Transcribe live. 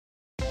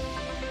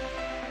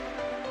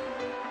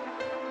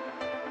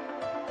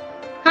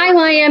Hi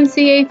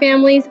YMCA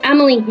families,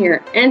 Emily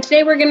here, and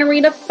today we're going to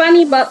read a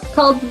funny book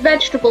called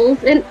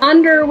Vegetables in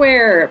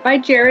Underwear by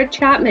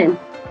Chapman.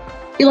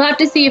 You'll have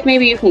to see if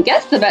maybe you can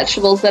guess the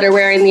vegetables that are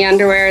wearing the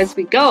underwear as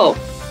we go.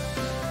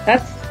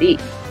 Let's see.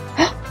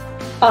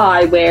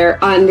 I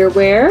wear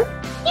underwear.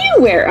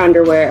 You wear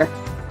underwear.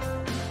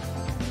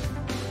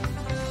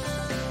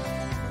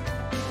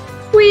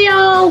 We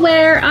all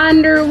wear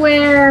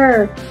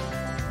underwear.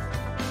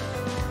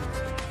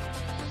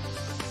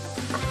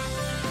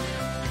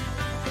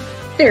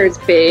 There's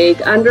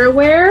big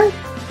underwear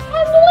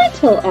and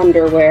little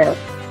underwear.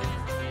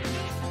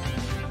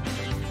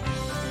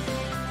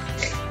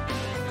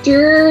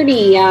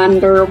 Dirty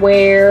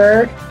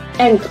underwear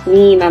and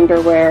clean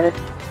underwear.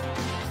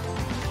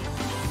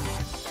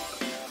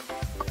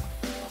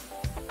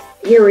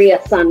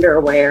 Curious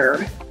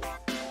underwear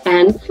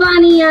and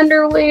funny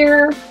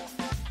underwear.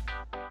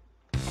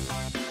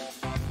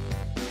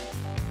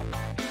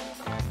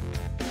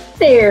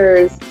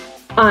 There's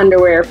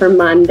underwear for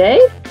Monday,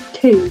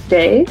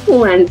 Tuesday,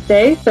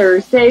 Wednesday,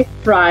 Thursday,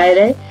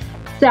 Friday,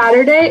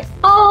 Saturday,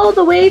 all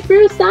the way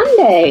through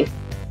Sunday.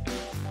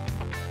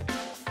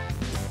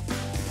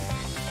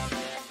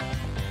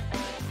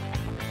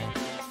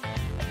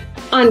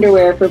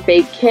 Underwear for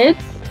big kids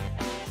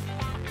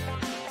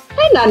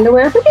and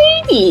underwear for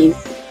babies.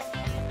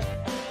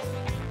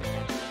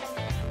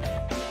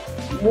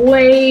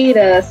 Wait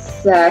a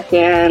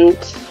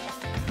second.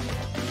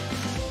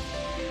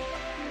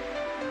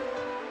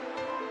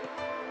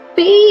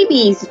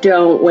 Babies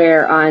don't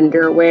wear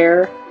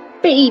underwear.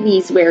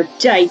 Babies wear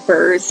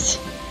diapers.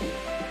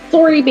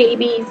 Sorry,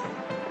 babies.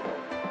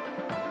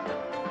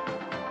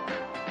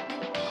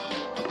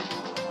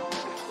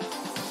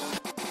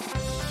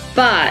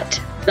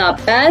 But the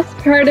best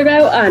part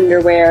about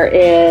underwear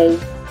is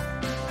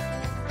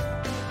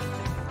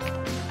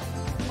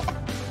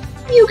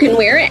you can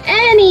wear it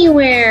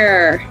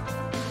anywhere.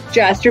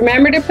 Just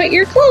remember to put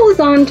your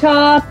clothes on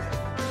top.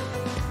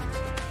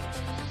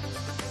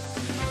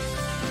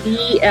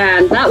 The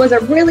end. That was a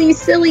really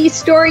silly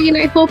story and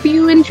I hope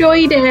you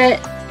enjoyed it.